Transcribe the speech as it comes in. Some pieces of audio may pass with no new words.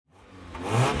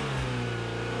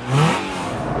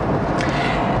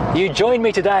You join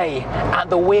me today at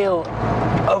the wheel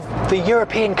of the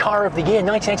European Car of the Year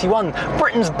 1981,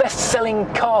 Britain's best-selling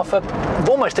car for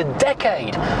almost a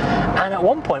decade, and at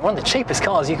one point one of the cheapest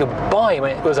cars you could buy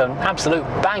when it was an absolute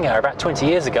banger about 20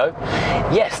 years ago.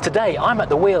 Yes, today I'm at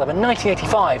the wheel of a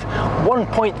 1985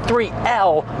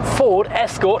 1.3L Ford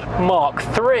Escort Mark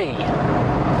III.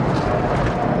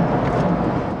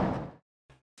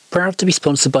 Proud to be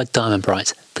sponsored by Diamond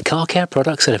Bright, the car care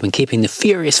products that have been keeping the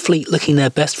furious fleet looking their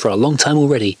best for a long time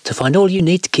already. To find all you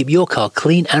need to keep your car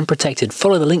clean and protected,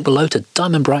 follow the link below to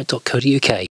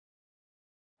diamondbright.co.uk.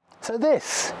 So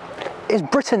this is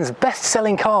Britain's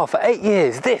best-selling car for 8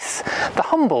 years. This, the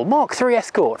humble Mark III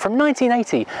Escort from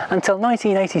 1980 until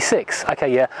 1986.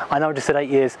 Okay, yeah, I know I just said 8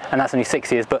 years and that's only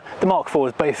 6 years, but the Mark IV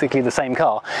is basically the same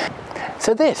car.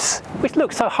 So this, which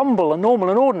looks so humble and normal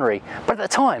and ordinary, but at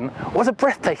the time was a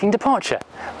breathtaking departure.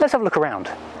 Let's have a look around.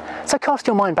 So cast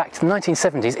your mind back to the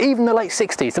 1970s, even the late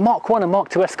 60s, the Mark I and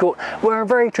Mark II Escort were a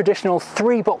very traditional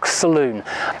 3-box saloon.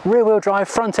 Rear-wheel drive,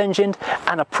 front-engined,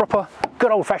 and a proper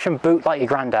good old-fashioned boot like your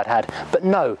granddad had. But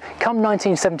no, come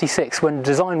 1976, when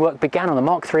design work began on the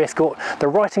Mark III Escort, the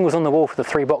writing was on the wall for the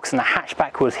 3-box and the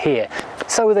hatchback was here.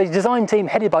 So with a design team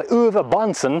headed by Uwe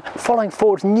Bonson, following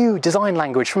Ford's new design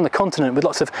language from the continent with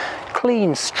lots of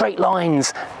clean, straight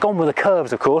lines, gone with the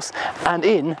curves of course, and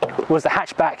in was the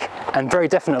hatchback and very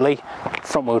definitely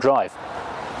front-wheel drive.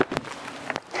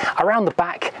 Around the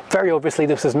back, very obviously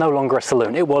this was no longer a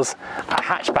saloon, it was a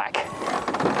hatchback.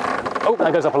 Oh,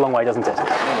 that goes up a long way, doesn't it?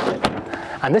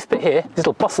 And this bit here, this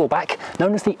little bustle back,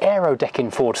 known as the aero deck in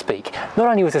Ford speak. Not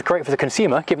only was this great for the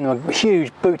consumer, giving them a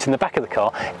huge boot in the back of the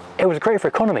car, it was great for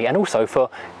economy and also for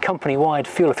company-wide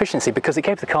fuel efficiency because it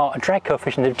gave the car a drag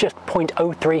coefficient of just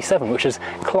 0.037, which is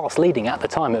class leading at the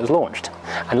time it was launched.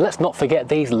 And let's not forget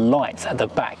these lights at the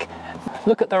back.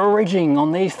 Look at the ridging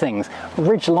on these things.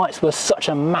 Ridge lights were such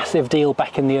a massive deal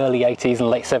back in the early 80s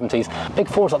and late 70s. Big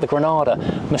Fords like the Granada,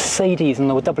 Mercedes and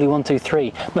the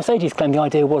W123. Mercedes claimed the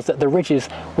idea was that the ridges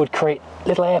would create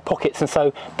little air pockets and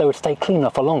so they would stay clean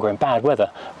enough for longer in bad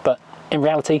weather. But in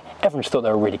reality, everyone just thought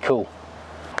they were really cool.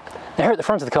 Now here at the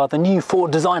front of the car, the new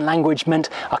Ford design language meant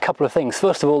a couple of things.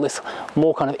 First of all, this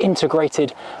more kind of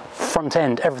integrated front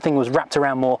end. Everything was wrapped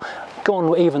around more. Gone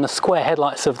were even the square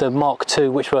headlights of the Mark II,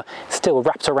 which were still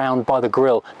wrapped around by the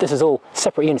grille. This is all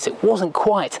separate units. It wasn't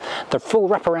quite the full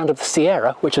wraparound of the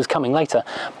Sierra, which was coming later,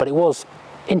 but it was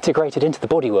integrated into the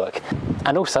bodywork.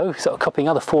 And also, sort of copying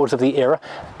other Fords of the era,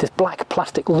 this black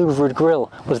plastic louvered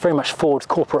grille was very much Ford's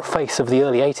corporate face of the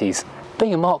early 80s.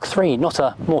 Being a Mark III, not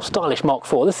a more stylish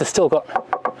Mark IV, this has still got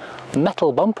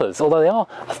metal bumpers, although they are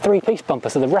a 3-piece bumper,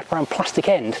 so the wraparound plastic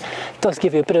end does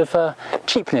give you a bit of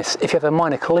cheapness if you have a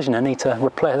minor collision and need to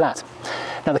repair that.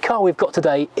 Now the car we've got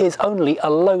today is only a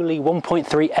lowly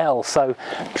 1.3L, so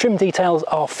trim details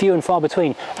are few and far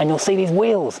between, and you'll see these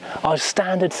wheels are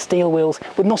standard steel wheels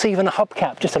with not even a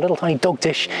hubcap, just a little tiny dog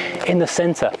dish in the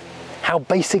centre. How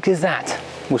basic is that?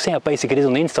 We'll see how basic it is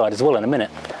on the inside as well in a minute.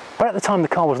 But at the time the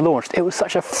car was launched, it was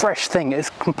such a fresh thing. It's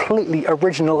completely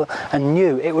original and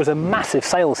new. It was a massive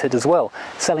sales hit as well,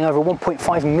 selling over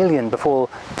 1.5 million before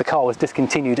the car was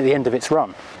discontinued at the end of its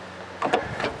run.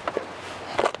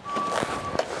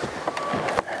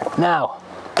 Now,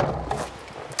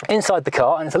 inside the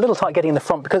car, and it's a little tight getting in the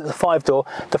front because it's a 5-door,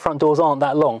 the front doors aren't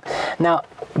that long. Now,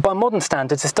 by modern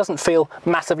standards, this doesn't feel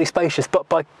massively spacious, but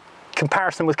by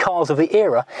comparison with cars of the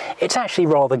era, it's actually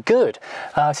rather good.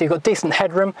 So you've got decent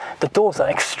headroom, the doors are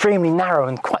extremely narrow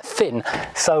and quite thin,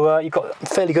 so you've got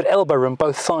fairly good elbow room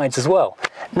both sides as well.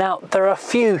 Now there are a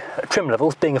few trim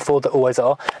levels, being a Ford that always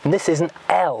are, and this is an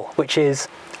L, which is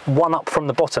one up from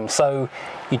the bottom, so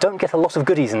you don't get a lot of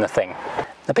goodies in the thing.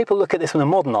 Now people look at this with a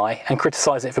modern eye and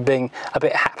criticise it for being a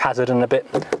bit haphazard and a bit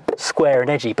square and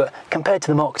edgy, but compared to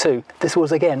the Mark II, this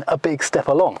was again a big step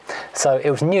along. So it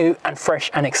was new and fresh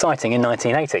and exciting in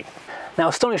 1980. Now,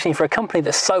 astonishingly, for a company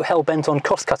that's so hell-bent on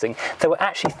cost-cutting, there were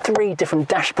actually 3 different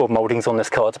dashboard mouldings on this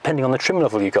car, depending on the trim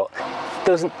level you got.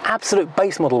 There was an absolute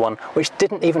base model one, which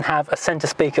didn't even have a centre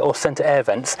speaker or centre air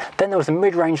vents. Then there was a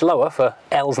mid-range lower for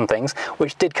Ls and things,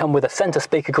 which did come with a centre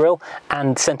speaker grille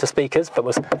and centre speakers, but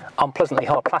was unpleasantly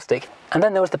hard plastic. And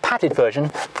then there was the padded version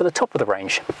for the top of the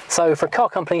range. So for a car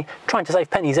company trying to save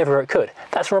pennies everywhere it could,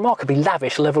 that's a remarkably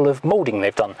lavish level of moulding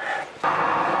they've done.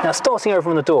 Now, starting over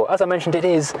on the door, as I mentioned, it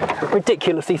is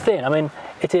ridiculously thin. I mean,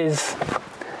 it's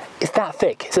that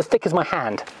thick. It's as thick as my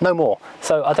hand, no more.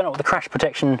 So I don't know what the crash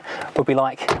protection would be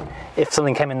like if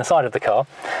something came in the side of the car.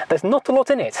 There's not a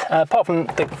lot in it, apart from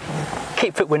the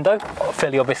keep foot window,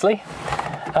 fairly obviously.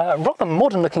 rather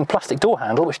modern looking plastic door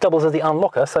handle which doubles as the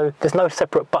unlocker, so there's no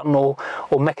separate button or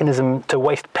mechanism to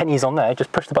waste pennies on there.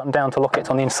 Just push the button down to lock it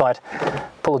on the inside,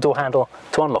 pull the door handle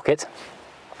to unlock it.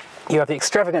 You have the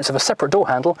extravagance of a separate door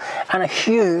handle and a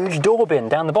huge door bin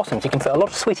down the bottom, so you can fit a lot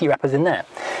of sweetie wrappers in there.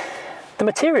 The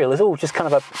material is all just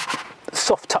kind of a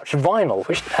soft touch vinyl,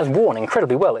 which has worn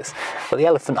incredibly well. It's got the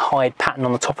elephant hide pattern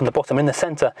on the top and the bottom. In the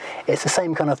centre, it's the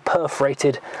same kind of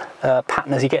perforated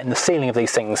pattern as you get in the ceiling of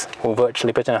these things, or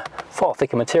virtually, but in a far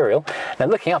thicker material. Now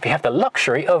looking up, you have the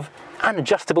luxury of an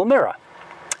adjustable mirror.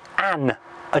 An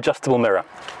adjustable mirror.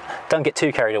 Don't get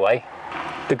too carried away,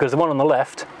 because the one on the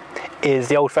left is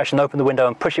the old-fashioned open the window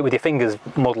and push it with your fingers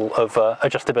model of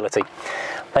adjustability.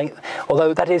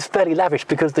 Although that is fairly lavish,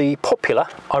 because the Popular,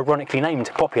 ironically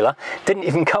named Popular, didn't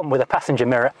even come with a passenger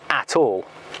mirror at all.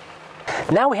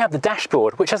 Now we have the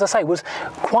dashboard, which, as I say, was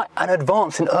quite an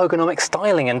advance in ergonomic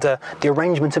styling, and the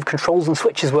arrangement of controls and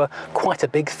switches were quite a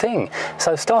big thing.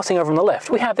 So starting over on the left,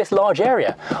 we have this large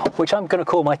area, which I'm going to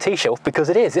call my tea shelf, because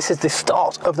it is. This is the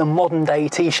start of the modern day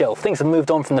tea shelf. Things have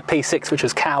moved on from the P6, which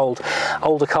was cowled,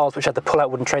 older cars which had the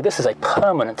pull-out wooden tray. This is a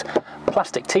permanent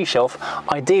plastic tea shelf,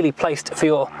 ideally placed for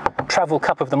your travel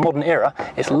cup of the modern era.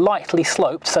 It's lightly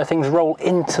sloped, so things roll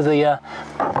into the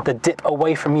dip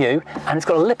away from you, and it's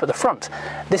got a lip at the front.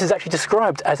 This is actually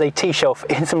described as a tea shelf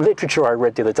in some literature I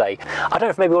read the other day. I don't know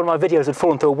if maybe one of my videos had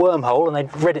fallen through a wormhole and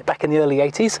they'd read it back in the early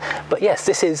 80s, but yes,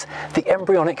 this is the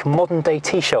embryonic modern day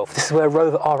tea shelf. This is where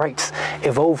Rover R8s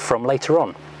evolved from later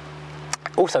on.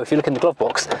 Also, if you look in the glove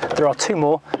box, there are two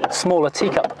more smaller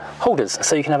teacup holders,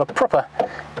 so you can have a proper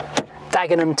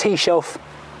Dagenham tea shelf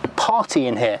party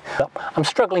in here. I'm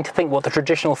struggling to think what the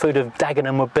traditional food of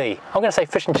Dagenham would be. I'm going to say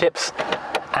fish and chips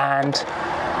and,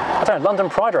 I don't know, London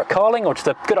Pride or a Carling, or just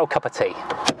a good old cup of tea.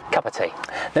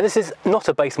 Now this is not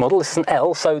a base model, this is an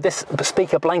L, so this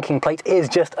speaker blanking plate is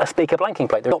just a speaker blanking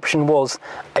plate. The option was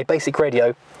a basic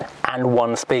radio and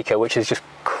one speaker, which is just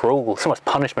cruel, so much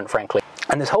punishment, frankly.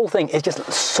 And this whole thing is just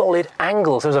solid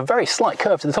angles. There's a very slight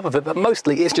curve to the top of it, but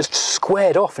mostly it's just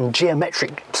squared off and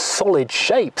geometric solid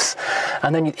shapes.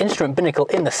 And then your instrument binnacle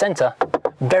in the center,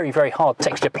 very, very hard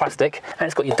texture plastic, and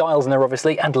it's got your dials in there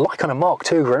obviously, and like on a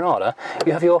Mark II Granada,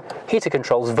 you have your heater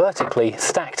controls vertically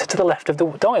stacked to the left of the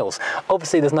dials.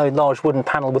 Obviously there's no large wooden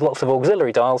panel with lots of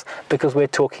auxiliary dials, because we're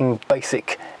talking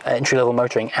basic entry-level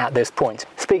motoring at this point.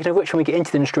 Speaking of which, when we get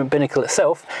into the instrument binnacle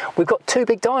itself, we've got two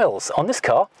big dials on this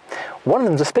car. One of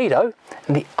them's a speedo,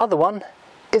 and the other one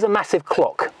is a massive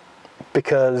clock,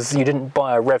 because you didn't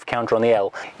buy a rev counter on the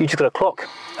L. You just got a clock,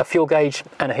 a fuel gauge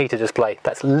and a heater display.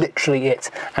 That's literally it,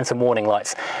 and some warning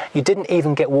lights. You didn't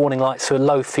even get warning lights for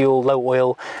low fuel, low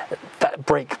oil, that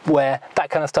brake wear, that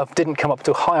kind of stuff didn't come up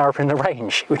to higher up in the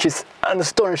range, which is an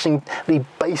astonishingly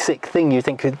basic thing you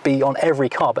think could be on every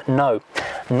car, but no,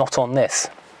 not on this.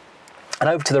 And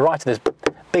over to the right of this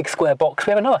big square box,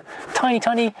 we have another tiny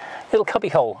little cubby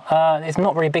hole. It's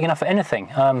not very big enough for anything.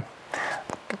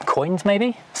 Coins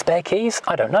maybe? Spare keys?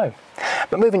 I don't know.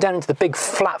 But moving down into the big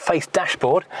flat-faced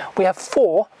dashboard, we have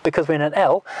four, because we're in an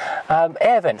L,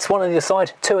 air vents, one on either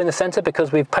side, two in the centre,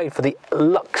 because we've paid for the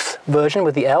Luxe version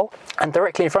with the L. And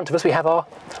directly in front of us we have our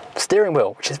steering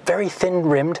wheel, which is very thin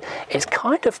rimmed. It's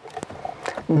kind of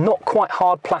not quite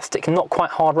hard plastic, not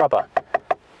quite hard rubber.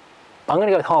 I'm going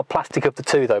to go with hard plastic of the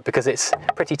two though, because it's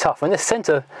pretty tough. And this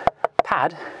centre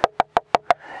pad,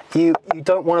 you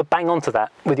don't want to bang onto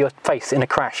that with your face in a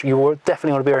crash. You will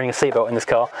definitely want to be wearing a seatbelt in this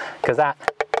car, because that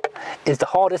is the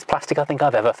hardest plastic I think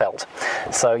I've ever felt.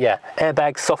 So yeah,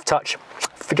 airbags, soft touch,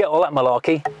 forget all that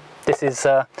malarkey. This is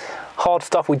hard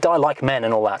stuff. We die like men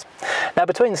and all that. Now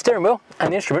between the steering wheel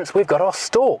and the instruments, we've got our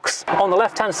stalks. On the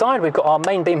left hand side, we've got our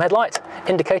main beam headlight,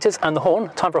 indicators and the horn.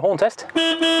 Time for a horn test.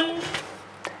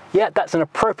 Yeah, that's an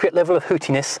appropriate level of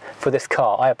hootiness for this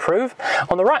car. I approve.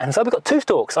 On the right hand side, we've got two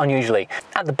stalks, unusually.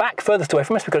 At the back, furthest away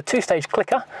from us, we've got a two-stage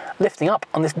clicker lifting up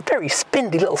on this very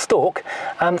spindly little stalk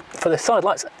for the side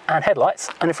lights and headlights.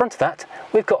 And in front of that,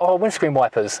 we've got our windscreen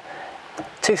wipers.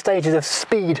 Two stages of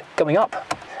speed going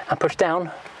up and push down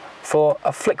for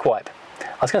a flick wipe.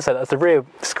 I was going to say that was the rear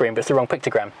screen, but it's the wrong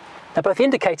pictogram. Now both the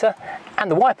indicator and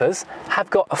the wipers have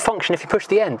got a function if you push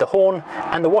the end, the horn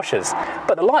and the washers,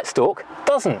 but the light stalk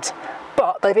doesn't.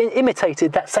 But they've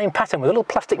imitated that same pattern with a little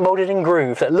plastic moulded in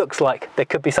groove that looks like there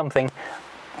could be something,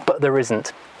 but there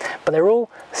isn't. but they're all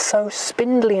so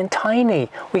spindly and tiny.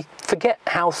 We forget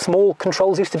how small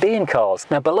controls used to be in cars.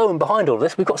 Now below and behind all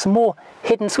this, we've got some more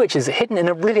hidden switches, hidden in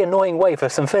a really annoying way for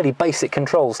some fairly basic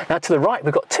controls. Now to the right,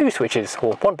 we've got two switches,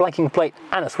 or one blanking plate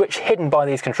and a switch hidden by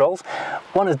these controls.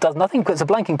 One does nothing because it's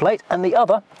a blanking plate, and the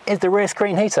other is the rear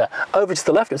screen heater. Over to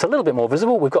the left, it's a little bit more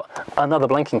visible. We've got another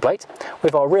blanking plate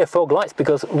with our rear fog lights,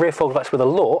 because rear fog lights were the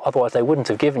law, otherwise they wouldn't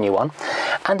have given you one.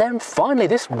 And then finally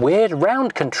this weird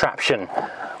round contraption.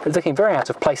 It's looking very out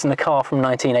of place in the car from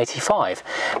 1985.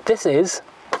 This is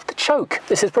the choke.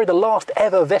 This is probably the last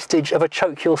ever vestige of a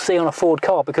choke you'll see on a Ford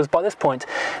car, because by this point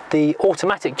the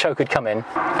automatic choke had come in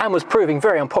and was proving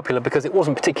very unpopular because it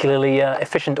wasn't particularly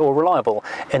efficient or reliable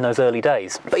in those early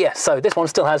days. But yes, so this one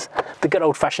still has the good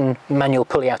old-fashioned manual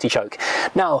pulley-outy choke.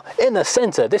 Now in the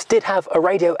centre, this did have a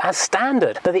radio as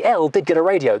standard. Now the L did get a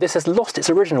radio. This has lost its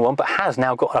original one but has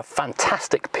now got a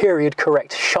fantastic period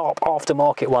correct sharp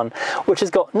aftermarket one, which has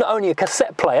got not only a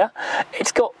cassette player,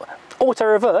 it's got auto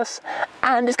reverse,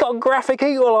 and it's got a graphic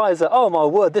equalizer. Oh my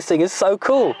word, this thing is so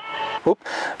cool. Oop,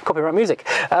 copyright music.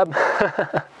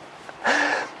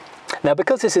 Now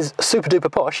because this is super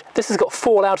duper posh, this has got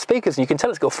 4 loudspeakers, and you can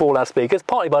tell it's got 4 loudspeakers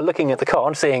partly by looking at the car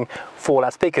and seeing 4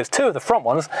 loudspeakers. 2 of the front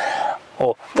ones,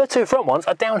 or the 2 front ones,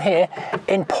 are down here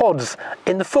in pods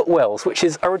in the footwells, which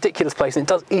is a ridiculous place, and it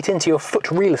does eat into your foot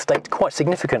real estate quite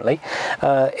significantly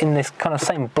in this kind of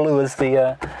same blue as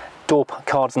the door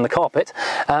cards and the carpet.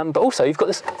 But also you've got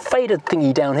this faded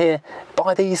thingy down here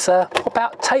by these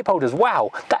pop-out tape holders.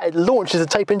 Wow, that launches the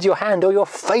tape into your hand or your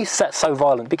face. That's so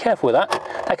violent. Be careful with that.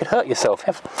 That could hurt yourself.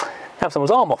 Have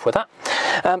someone's arm off with that.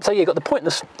 So you've got the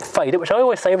pointless fader, which I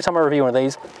always say every time I review one of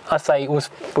these, I say was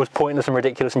pointless and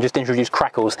ridiculous and just introduced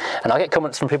crackles. And I get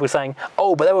comments from people saying,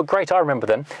 oh, but they were great, I remember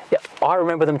them. Yeah, I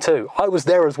remember them too. I was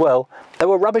there as well. They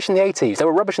were rubbish in the 80s, they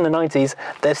were rubbish in the 90s,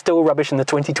 they're still rubbish in the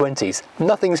 2020s.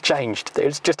 Nothing's changed,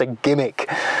 it's just a gimmick.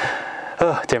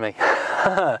 Oh, dear me.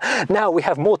 Now we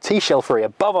have more T-shelfery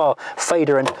above our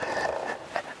fader and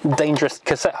dangerous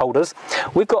cassette holders.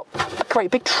 We've got a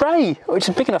great big tray, which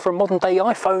is big enough for a modern day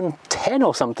iPhone 10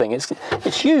 or something. It's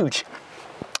huge.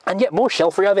 And yet more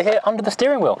shelfery over here under the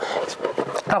steering wheel. It's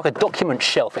like a document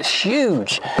shelf. It's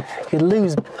huge. You'd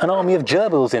lose an army of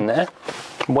gerbils in there.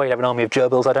 Why you'd have an army of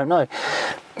gerbils, I don't know.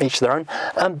 Each their own.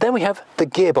 Then we have the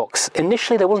gearbox.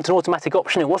 Initially there wasn't an automatic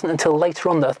option. It wasn't until later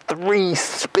on the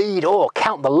 3-speed, or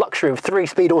count the luxury of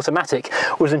 3-speed automatic,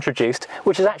 was introduced,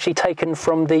 which is actually taken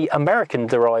from the American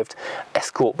derived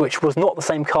Escort, which was not the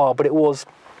same car, but it was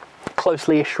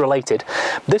closely-ish related.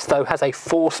 This though has a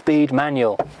 4-speed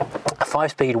manual. A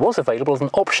 5-speed was available as an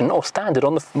option or standard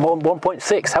on the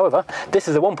 1.6. However, this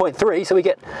is a 1.3, so we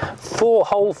get 4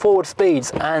 whole forward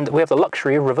speeds, and we have the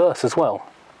luxury of reverse as well.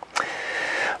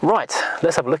 Right,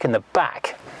 let's have a look in the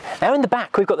back. Now in the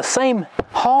back we've got the same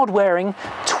hard-wearing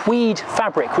tweed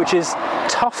fabric, which is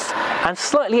tough and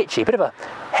slightly itchy, a bit of a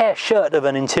hair shirt of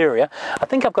an interior. I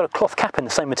think I've got a cloth cap in the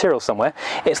same material somewhere.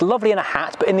 It's lovely in a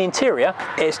hat, but in the interior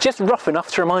it's just rough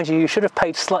enough to remind you should have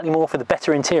paid slightly more for the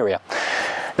better interior.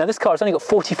 Now this car has only got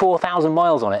 44,000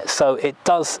 miles on it, so it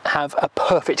does have a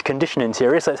perfect condition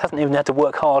interior, so it hasn't even had to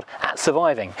work hard at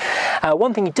surviving.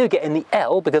 One thing you do get in the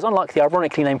L, because unlike the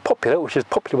ironically named Popular, which is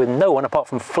popular with no one apart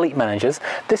from fleet managers,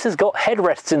 this has got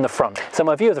headrests in the front, so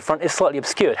my view of the front is slightly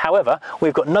obscured. However,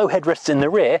 we've got no headrests in the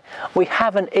rear. We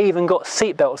haven't even got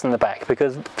seat belts in the back,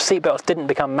 because seat belts didn't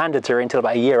become mandatory until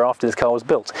about a year after this car was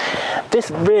built.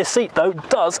 This rear seat though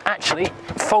does actually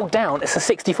fold down. It's a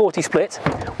 60-40 split,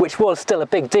 which was still a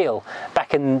big deal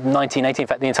back in 1980. In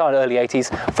fact, the entire early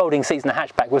 80s, folding seats in the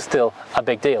hatchback was still a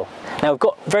big deal. Now we've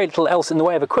got very little else in the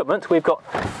way of equipment. We've got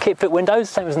keep fit windows,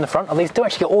 same as in the front, and these do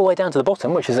actually go all the way down to the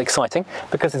bottom, which is exciting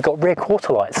because it's got rear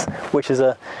quarter lights, which is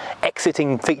a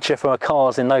exiting feature for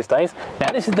cars in those days.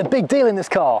 Now this is the big deal in this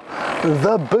car,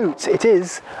 the boot. It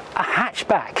is a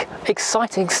hatchback.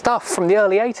 Exciting stuff from the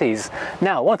early 80s.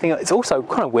 Now one thing that's also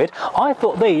kind of weird, I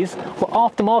thought these were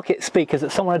aftermarket speakers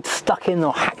that someone had stuck in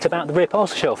or hacked about the rear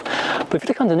parcel shelf, but if you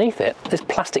look underneath it, there's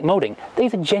plastic moulding.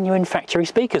 These are genuine factory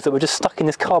speakers that were just stuck in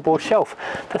this cardboard shelf.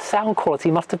 The sound quality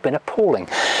must have been appalling.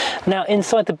 Now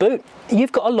inside the boot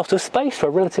you've got a lot of space for a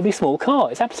relatively small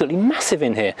car. It's absolutely massive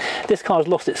in here. This car has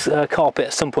lost its carpet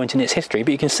at some point in its history,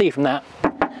 but you can see from that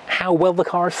how well the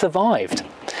car has survived.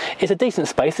 It's a decent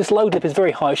space. This load lip is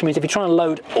very high, which means if you're trying to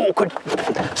load awkward,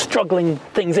 struggling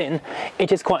things in,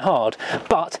 it is quite hard,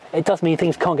 but it does mean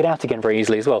things can't get out again very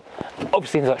easily as well.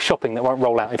 Obviously things like shopping that won't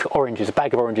roll out. If you've got oranges, a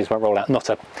bag of oranges won't roll out, not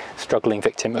a struggling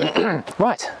victim.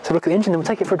 Right, so look at the engine and we'll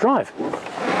take it for a drive.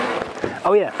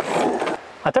 Oh yeah,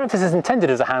 I don't know if this is intended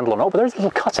as a handle or not, but there's a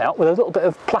little cutout with a little bit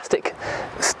of plastic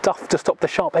stuff to stop the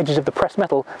sharp edges of the pressed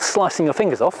metal slicing your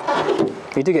fingers off.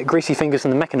 You do get greasy fingers in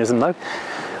the mechanism though,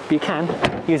 but you can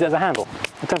use it as a handle.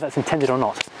 I don't know if that's intended or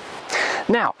not.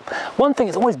 Now, one thing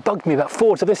that's always bugged me about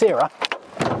Fords of this era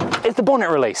is the bonnet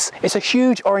release. It's a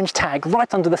huge orange tag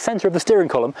right under the centre of the steering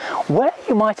column where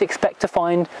you might expect to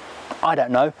find, I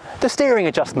don't know, the steering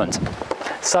adjustment.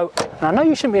 So, and I know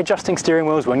you shouldn't be adjusting steering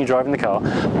wheels when you're driving the car,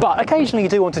 but occasionally you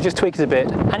do want to just tweak it a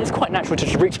bit, and it's quite natural to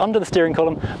just reach under the steering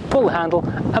column, pull the handle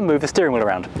and move the steering wheel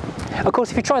around. Of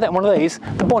course, if you try that in one of these,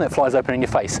 the bonnet flies open in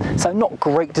your face, so not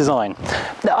great design.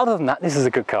 Now, other than that, this is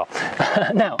a good car.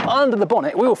 Now, under the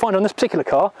bonnet, we will find on this particular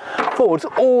car, Ford's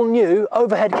all-new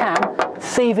overhead cam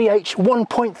CVH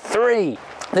 1.3.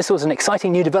 This was an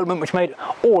exciting new development which made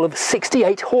all of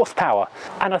 68 horsepower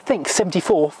and I think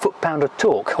 74 foot-pound of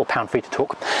torque, or pound-feet of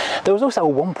torque. There was also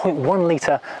a 1.1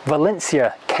 litre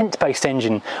Valencia Kent-based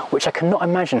engine, which I cannot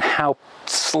imagine how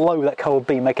slow that car would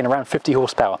be, making around 50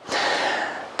 horsepower.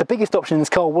 The biggest option in this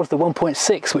car was the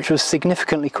 1.6, which was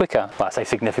significantly quicker. Well, I say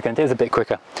significant, it was a bit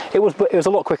quicker. It was a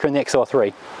lot quicker in the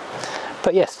XR3.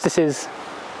 But yes, this is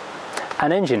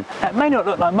an engine. It may not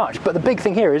look like much, but the big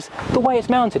thing here is the way it's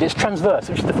mounted. It's transverse,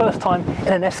 which is the first time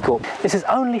in an Escort. This is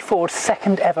only Ford's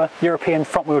second ever European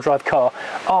front-wheel drive car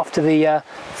after the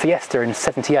Fiesta in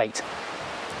 '78.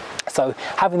 So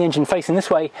having the engine facing this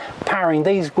way, powering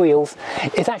these wheels,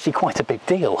 is actually quite a big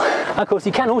deal. Of course,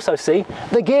 you can also see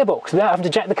the gearbox without having to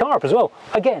jack the car up as well.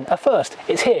 Again, a first.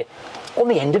 It's here on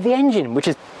the end of the engine, which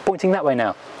is pointing that way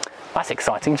now. That's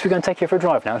exciting. So we're going to take it for a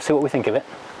drive now and see what we think of it.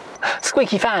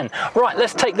 Squeaky fan. Right,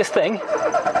 let's take this thing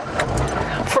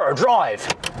for a drive.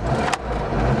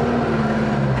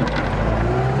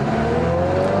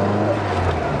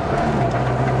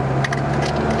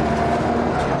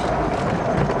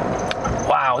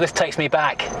 Wow, this takes me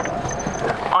back.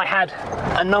 I had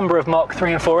a number of Mark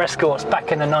 3 and 4 Escorts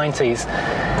back in the 90s,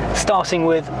 starting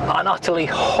with an utterly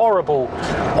horrible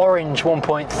orange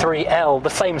 1.3L, the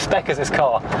same spec as this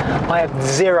car. I have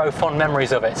zero fond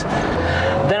memories of it.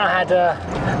 Then I had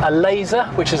a Laser,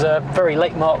 which is a very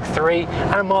late Mark 3,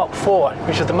 and a Mark 4,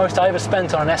 which was the most I ever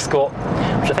spent on an Escort,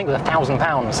 which I think was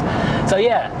 £1,000. So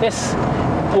yeah, this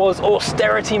was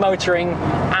austerity motoring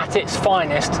at its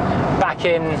finest back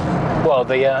in, well,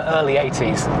 the early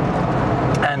 80s.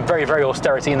 And very, very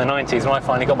austerity in the 90s when I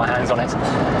finally got my hands on it.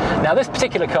 Now this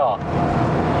particular car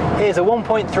is a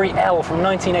 1.3L from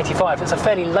 1985. It's a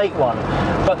fairly late one,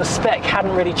 but the spec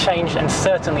hadn't really changed and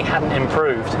certainly hadn't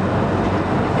improved.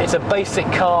 It's a basic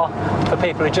car for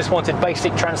people who just wanted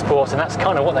basic transport, and that's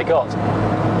kind of what they got.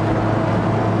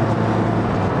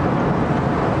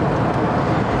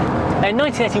 In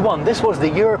 1981, this was the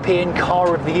European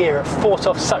Car of the Year. It fought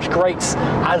off such greats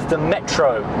as the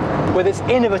Metro, with its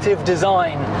innovative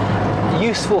design,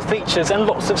 useful features and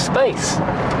lots of space.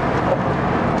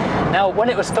 Now, when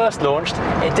it was first launched,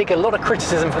 it did get a lot of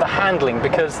criticism for the handling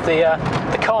because the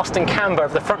cast and camber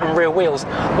of the front and rear wheels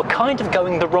were kind of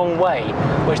going the wrong way,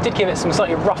 which did give it some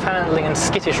slightly rough handling and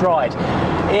skittish ride.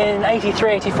 In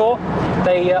 83-84,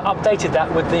 they updated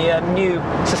that with the new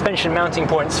suspension mounting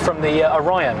points from the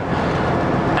Orion,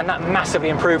 and that massively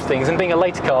improved things. And being a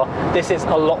later car, this is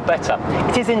a lot better.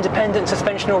 It is independent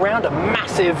suspension all round, a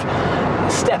massive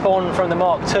step on from the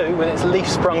Mark II with its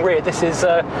leaf-sprung rear. This is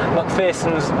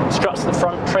McPherson's struts at the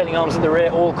front, trailing arms at the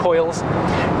rear, all coils,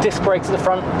 disc brakes at the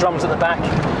front, drums at the back.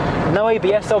 No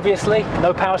ABS, obviously,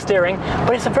 no power steering,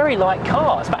 but it's a very light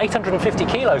car. It's about 850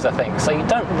 kilos, I think, so you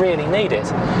don't really need it.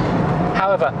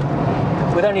 However,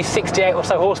 with only 68 or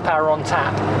so horsepower on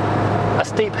tap, a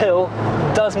steep hill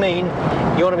does mean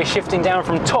you want to be shifting down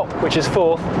from top, which is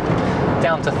 4th,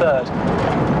 down to 3rd.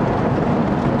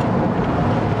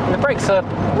 And the brakes are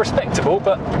respectable,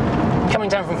 but coming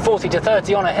down from 40 to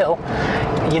 30 on a hill,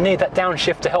 you need that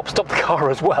downshift to help stop the car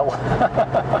as well.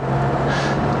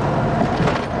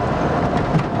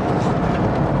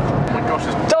 Oh my gosh,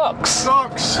 it's Ducks!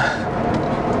 ducks!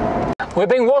 We're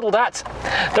being waddled at.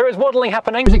 There is waddling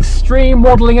happening. There's extreme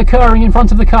waddling occurring in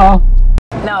front of the car.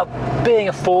 Now, being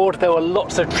a Ford, there were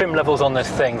lots of trim levels on this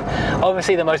thing.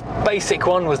 Obviously, the most basic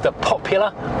one was the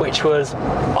Popular, which was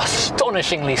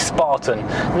astonishingly Spartan.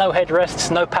 No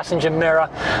headrests, no passenger mirror.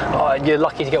 Oh, you're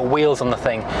lucky to get wheels on the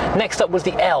thing. Next up was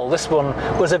the L. This one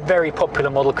was a very popular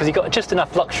model because you got just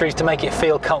enough luxuries to make it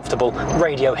feel comfortable.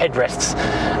 Radio headrests,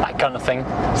 that kind of thing.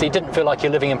 So you didn't feel like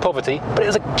you're living in poverty, but it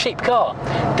was a cheap car.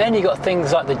 Then you got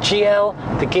things like the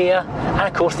GL, the Gear, and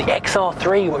of course the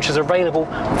XR3, which was available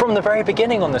from the very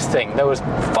beginning on this thing. There was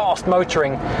fast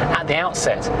motoring at the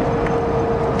outset.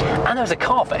 And there was a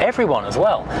car for everyone as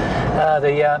well.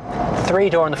 The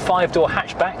 3-door and the 5-door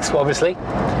hatchbacks, obviously.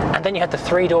 And then you had the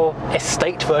 3-door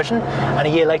estate version, and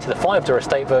a year later the 5-door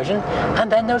estate version,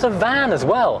 and then there was a van as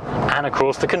well, and of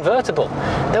course the convertible.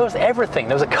 There was everything.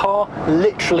 There was a car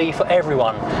literally for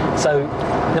everyone. So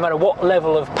no matter what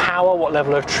level of power, what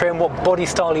level of trim, what body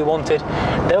style you wanted,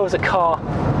 there was a car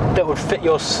that would fit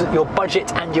your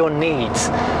budget and your needs.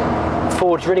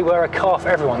 Fords really were a car for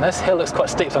everyone. This hill looks quite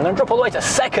steep, so I'm going to drop all the way to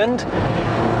 2nd.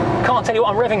 Can't tell you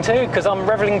what I'm revving to, because I'm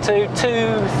revving to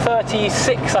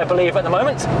 236, I believe, at the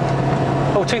moment.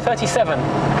 Oh, 237.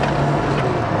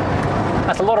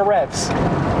 That's a lot of revs.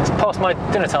 It's past my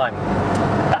dinner time.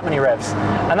 That many revs.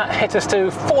 And that hit us to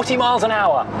 40 miles an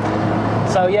hour.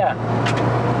 So yeah.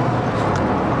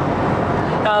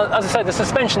 Now, as I said, the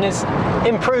suspension is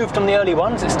improved from the early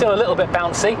ones. It's still a little bit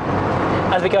bouncy.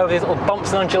 As we go over these little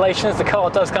bumps and undulations, the car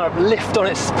does kind of lift on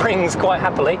its springs quite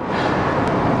happily.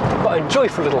 Quite a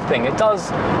joyful little thing. It does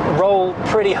roll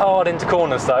pretty hard into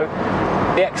corners though.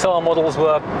 The XR models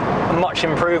were much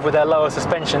improved with their lower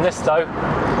suspension. This though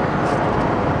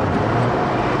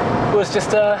was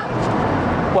just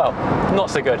well, not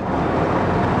so good.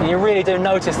 You really do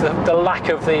notice the lack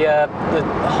of the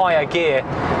higher gear,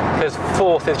 because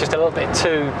 4th is just a little bit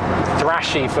too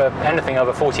thrashy for anything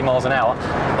over 40 miles an hour.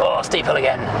 Oh, steep hill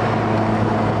again.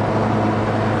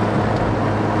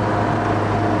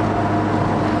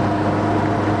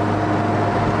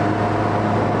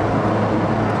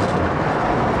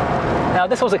 Now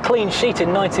this was a clean sheet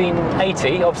in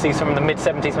 1980, obviously from the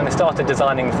mid-70s when they started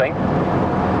designing the thing.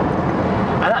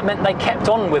 And that meant they kept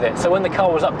on with it. So when the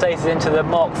car was updated into the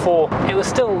Mark IV, it was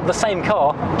still the same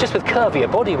car, just with curvier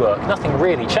bodywork. Nothing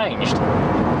really changed.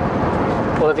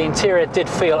 Although the interior did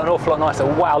feel an awful lot nicer.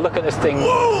 Wow, look at this thing.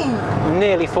 Whoa!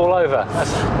 Nearly fall over.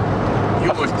 You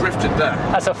almost drifted there.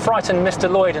 That's a frightened Mr.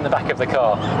 Lloyd in the back of the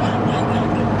car.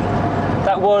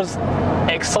 That was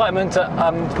excitement at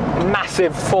a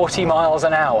massive 40 miles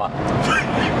an hour.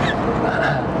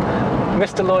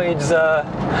 Mr. Lloyd's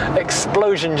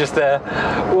explosion just there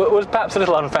was perhaps a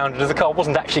little unfounded, as the car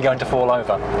wasn't actually going to fall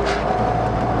over.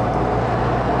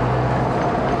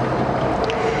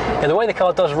 Yeah, the way the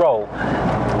car does roll,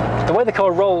 the way the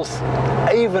car rolls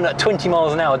even at 20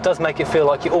 miles an hour does make it feel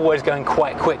like you're always going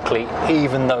quite quickly,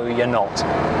 even though you're not.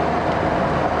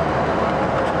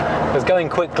 Because going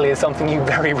quickly is something you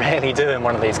very rarely do in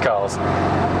one of these cars.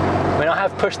 I mean, I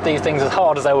have pushed these things as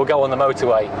hard as they will go on the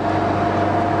motorway,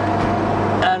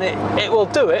 and it will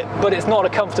do it, but it's not a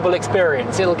comfortable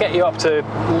experience. It'll get you up to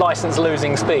license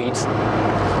losing speeds,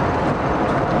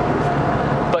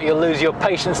 but you'll lose your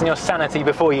patience and your sanity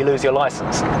before you lose your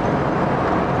license.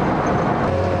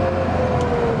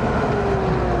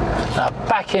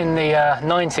 Back in the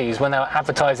 90s, when they were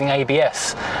advertising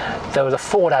ABS, there was a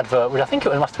Ford advert, which I think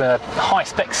it must have been a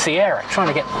high-spec Sierra, trying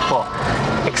to get, well,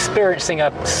 experiencing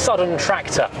a sudden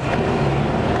tractor.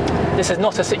 This is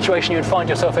not a situation you would find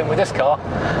yourself in with this car.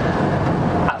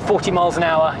 At 40 miles an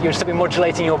hour, you'd still be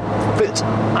modulating your foot.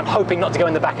 I'm hoping not to go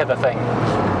in the back of the thing.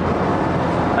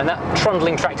 And that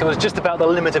trundling tractor was just about the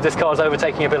limit of this car's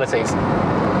overtaking abilities.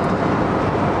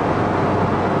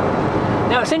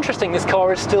 Now it's interesting this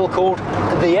car is still called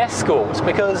the Escort,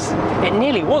 because it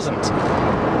nearly wasn't.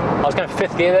 I was going for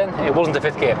 5th gear then, it wasn't a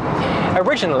 5th gear.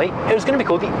 Originally, it was going to be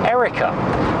called the Erica,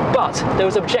 but there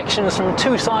was objections from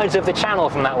 2 sides of the channel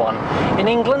from that one. In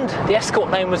England, the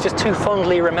Escort name was just too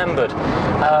fondly remembered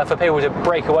for people to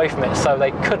break away from it, so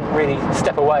they couldn't really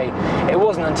step away. It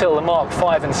wasn't until the Mark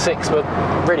V and VI were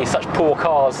really such poor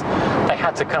cars, they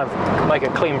had to kind of make a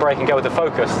clean break and go with the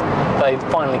Focus. They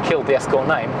finally killed the Escort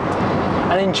name.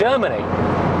 And in Germany,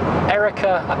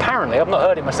 Erica, apparently, I've not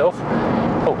heard it myself,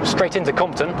 oh, straight into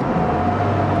Compton,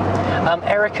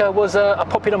 Erica was a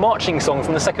popular marching song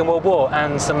from the Second World War,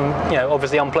 and some, you know,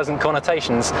 obviously unpleasant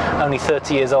connotations only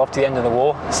 30 years after the end of the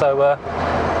war, so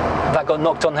that got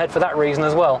knocked on the head for that reason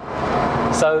as well.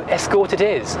 So Escort it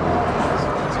is.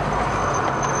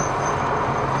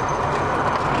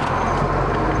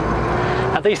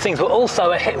 These things were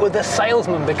also a hit with the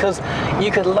salesman, because you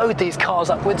could load these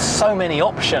cars up with so many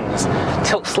options.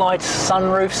 Tilt slides,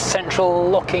 sunroofs, central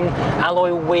locking,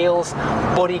 alloy wheels,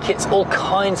 body kits, all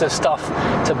kinds of stuff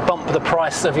to bump the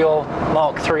price of your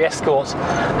Mark III Escort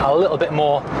a little bit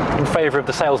more in favour of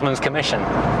the salesman's commission.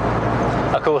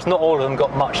 Of course, not all of them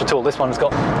got much at all. This one's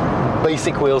got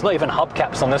basic wheels, not even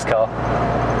hubcaps on this car.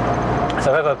 So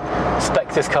whoever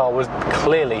spec'd this car was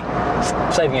clearly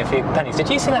saving a few pennies. Did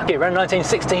you see that? Around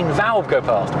 1916 valve go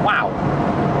past. Wow.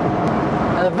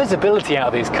 And the visibility out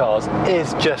of these cars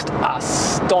is just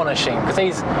astonishing, because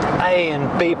these A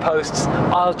and B posts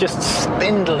are just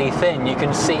spindly thin. You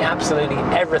can see absolutely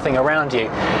everything around you.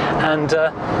 And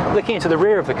looking into the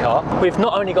rear of the car, we've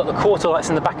not only got the quarter lights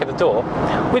in the back of the door,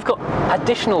 we've got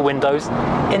additional windows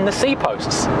in the C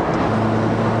posts.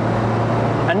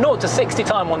 And 0 to 60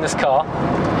 time on this car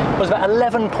was about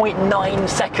 11.9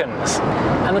 seconds.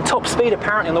 And the top speed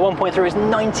apparently on the 1.3 is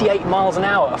 98 miles an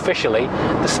hour officially.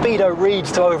 The speedo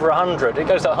reads to over 100. It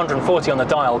goes to 140 on the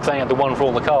dial, because they had the one for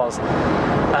all the cars.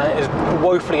 It was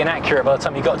woefully inaccurate by the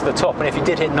time you got to the top, and if you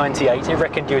did hit 98, it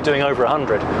reckoned you were doing over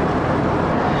 100.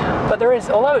 But there is,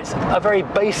 although it's a very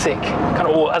basic, kind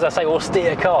of, as I say,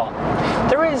 austere car,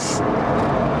 there is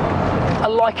a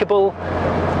likeable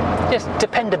just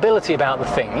dependability about the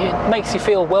thing. It makes you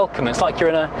feel welcome. It's like you're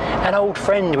in an old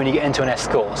friend when you get into an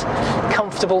Escort.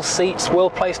 Comfortable seats,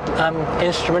 well-placed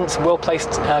instruments,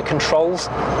 well-placed controls.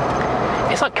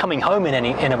 It's like coming home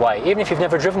in a way, even if you've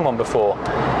never driven one before.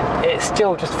 It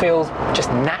still just feels just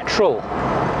natural.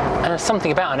 And there's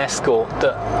something about an Escort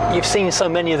that you've seen so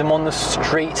many of them on the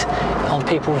street, on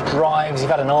people's drives.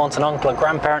 You've had an aunt, an uncle, a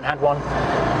grandparent had one.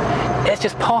 It's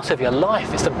just part of your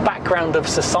life. It's the background of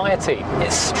society.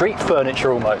 It's street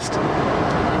furniture almost.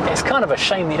 It's kind of a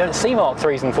shame that you don't see Mark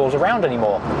 3s and 4s around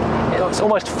anymore. It's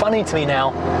almost funny to me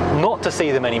now not to see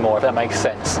them anymore, if that makes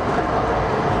sense.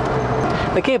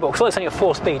 The gearbox, although it's only a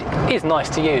 4-speed, is nice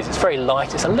to use. It's very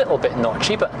light, it's a little bit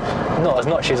notchy, but not as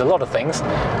notchy as a lot of things.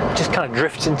 It just kind of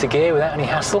drifts into gear without any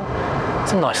hassle.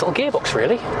 It's a nice little gearbox,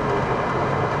 really.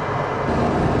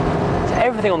 So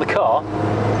everything on the car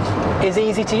is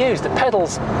easy to use. The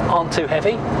pedals aren't too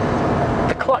heavy.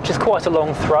 The clutch is quite a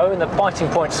long throw and the biting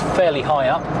point's fairly high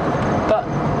up, but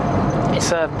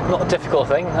it's not a difficult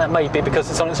thing. That may be because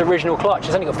it's on its original clutch.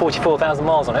 It's only got 44,000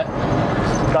 miles on it,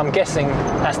 but I'm guessing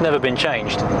that's never been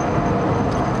changed.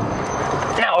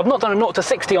 Now, I've not done a 0 to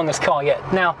 60 on this car yet.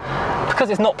 Now,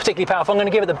 because it's not particularly powerful, I'm going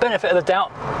to give it the benefit of the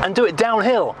doubt and do it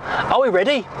downhill. Are we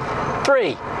ready?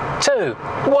 3, 2,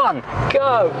 1,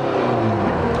 go!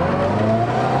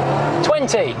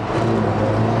 20,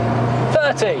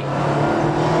 30,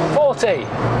 40,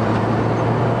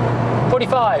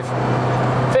 45,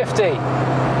 50,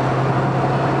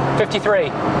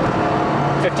 53,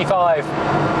 55.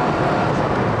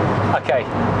 Okay,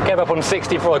 gave up on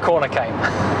 60 before the corner came.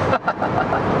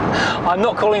 I'm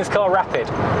not calling this car rapid,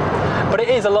 but it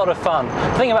is a lot of fun.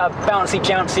 The thing about a bouncy,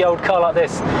 jouncy old car like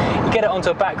this, you get it onto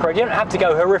a back road, you don't have to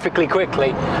go horrifically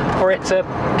quickly for it to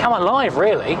come alive,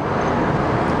 really.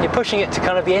 You're pushing it to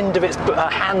kind of the end of its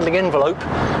handling envelope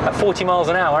at 40 miles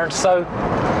an hour, and so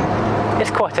it's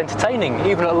quite entertaining,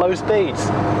 even at low speeds.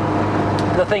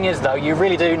 The thing is though, you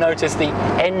really do notice the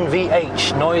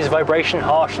NVH, noise, vibration,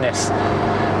 harshness.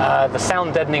 The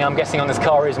sound deadening I'm guessing on this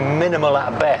car is minimal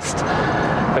at best,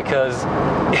 because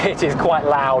it is quite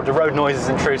loud. The road noise is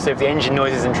intrusive, the engine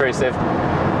noise is intrusive,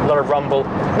 a lot of rumble.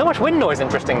 Not much wind noise,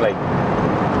 interestingly.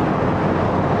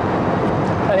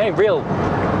 The only real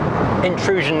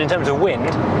intrusion in terms of wind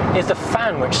is the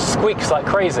fan, which squeaks like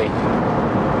crazy.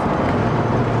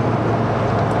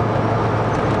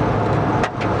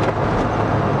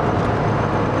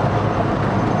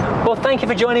 Well, thank you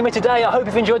for joining me today. I hope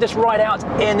you've enjoyed this ride out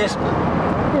in this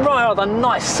rather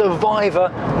nice Survivor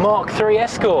Mark 3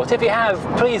 Escort. If you have,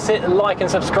 please hit like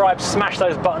and subscribe, smash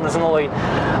those buttons and all the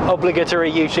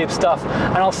obligatory YouTube stuff,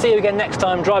 and I'll see you again next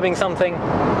time driving something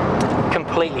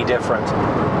completely different.